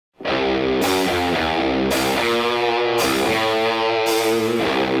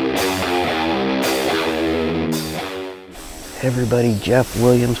Everybody, Jeff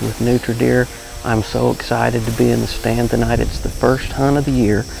Williams with NUTRA Deer. I'm so excited to be in the stand tonight. It's the first hunt of the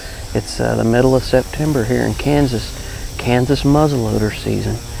year. It's the middle of September here in Kansas muzzleloader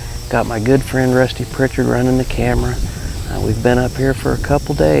season. Got my good friend Rusty Pritchard running the camera. We've been up here for a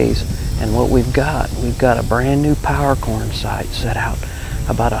couple days, and what we've got a brand new power corn site set out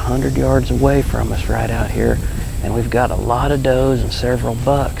about 100 yards away from us right out here, and we've got a lot of does and several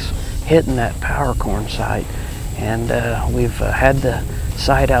bucks hitting that power corn site. And we've had the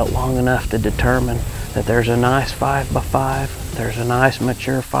site out long enough to determine that there's a nice 5x5, there's a nice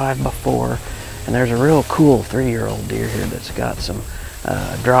mature 5x4, and there's a real cool 3-year-old deer here that's got some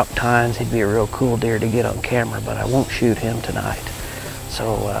drop tines. He'd be a real cool deer to get on camera, but I won't shoot him tonight.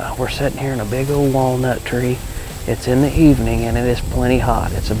 So we're sitting here in a big old walnut tree. It's in the evening and it is plenty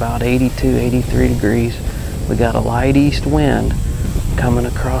hot. It's about 82, 83 degrees. We got a light east wind coming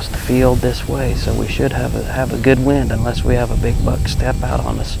across the field this way, so we should have a good wind unless we have a big buck step out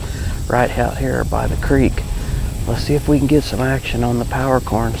on us right out here by the creek. Let's see if we can get some action on the power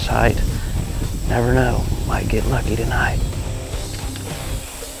corn site. Never know, might get lucky tonight.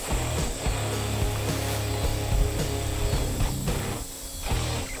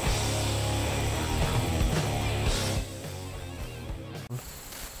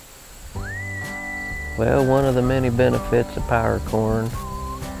 Well, one of the many benefits of power corn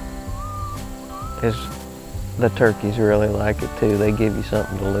is the turkeys really like it too. They give you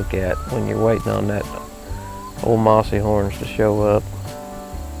something to look at when you're waiting on that old mossy horns to show up.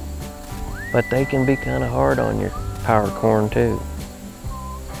 But they can be kind of hard on your power corn too.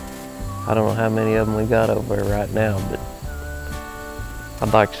 I don't know how many of them we got over there right now, but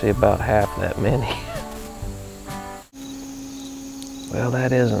I'd like to see about half that many. Well,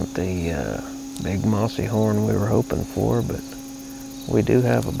 that isn't the big mossy horn we were hoping for, but we do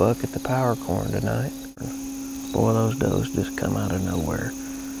have a buck at the power corn tonight. Boy, those does just come out of nowhere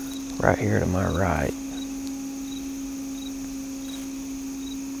right here to my right.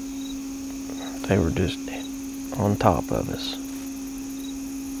 They were just on top of us.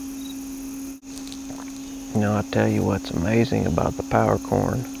 You know, I tell you what's amazing about the power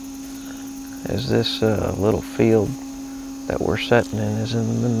corn is this little field that we're sitting in is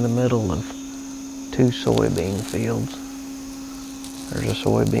in the middle of 2 soybean fields. There's a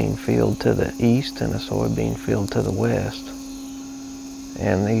soybean field to the east and a soybean field to the west.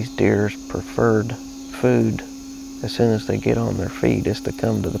 And these deer's preferred food as soon as they get on their feet is to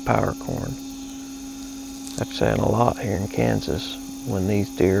come to the power corn. That's saying a lot here in Kansas when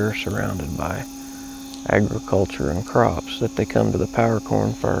these deer are surrounded by agriculture and crops, that they come to the power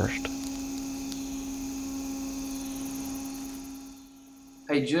corn first.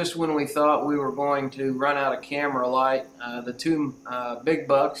 Hey, just when we thought we were going to run out of camera light, the 2 big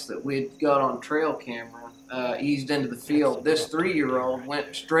bucks that we'd got on trail camera eased into the field. This 3-year-old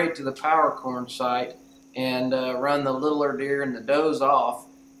went straight to the power corn site and run the littler deer and the does off,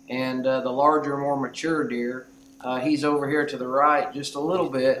 and the larger, more mature deer, he's over here to the right just a little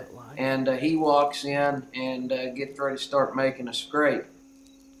bit, and he walks in and gets ready to start making a scrape.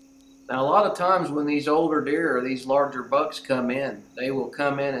 Now, a lot of times when these older deer or these larger bucks come in, they will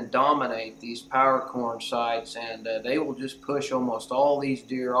come in and dominate these power corn sites, and they will just push almost all these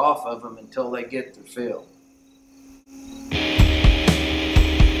deer off of them until they get their fill.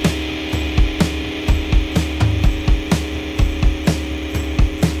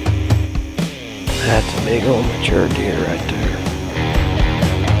 That's a big old mature deer right there.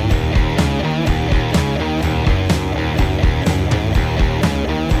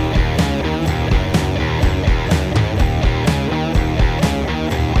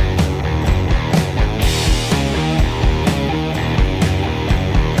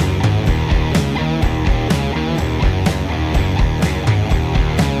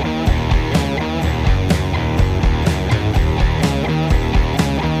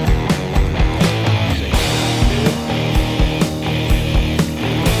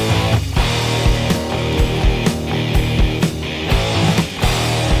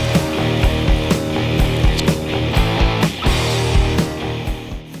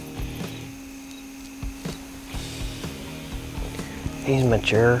 He's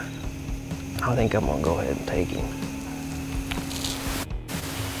mature. I think I'm gonna go ahead and take him.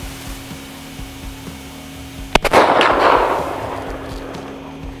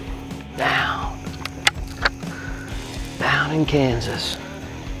 Down in Kansas.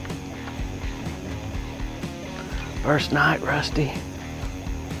 First night, Rusty.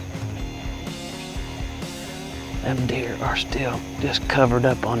 Them deer are still just covered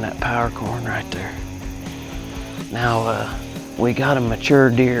up on that power corn right there. Now, we got a mature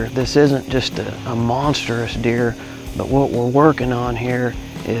deer. This isn't just a monstrous deer But what we're working on here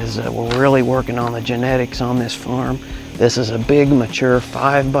is we're really working on the genetics on this farm. This is a big mature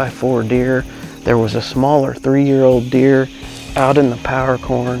 5x4 deer. There was a smaller 3-year-old deer out in the power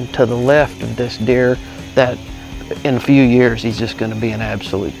corn to the left of this deer that in a few years he's just going to be an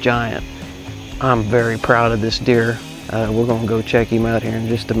absolute giant. I'm very proud of this deer. We're going to go check him out here in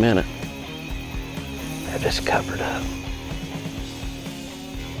just a minute. They're just covered up.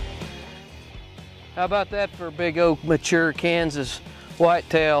 How about that for a big old mature Kansas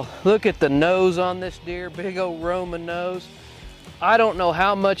whitetail? Look at the nose on this deer, big old Roman nose. I don't know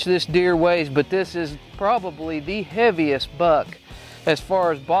how much this deer weighs, but this is probably the heaviest buck as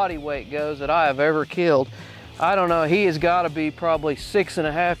far as body weight goes that I have ever killed. I don't know, he has got to be probably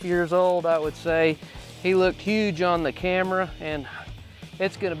 6.5 years old, I would say. He looked huge on the camera, and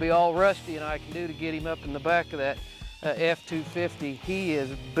it's going to be all Rusty and I can do to get him up in the back of that F-250. He is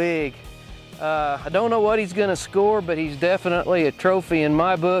big. I don't know what he's going to score, but he's definitely a trophy in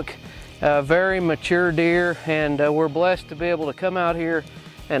my book. Very mature deer, and we're blessed to be able to come out here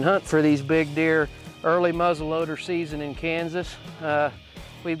and hunt for these big deer early muzzleloader season in Kansas.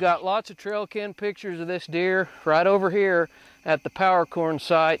 We've got lots of trail cam pictures of this deer right over here at the power corn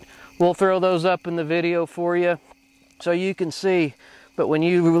site. We'll throw those up in the video for you so you can see. But when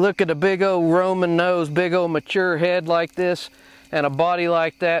you look at a big old Roman nose, big old mature head like this, and a body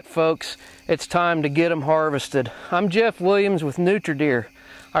like that, folks, it's time to get them harvested. I'm Jeff Williams with NUTRA.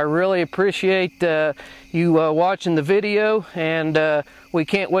 I really appreciate you watching the video, and we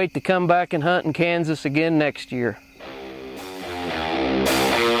can't wait to come back and hunt in Kansas again next year.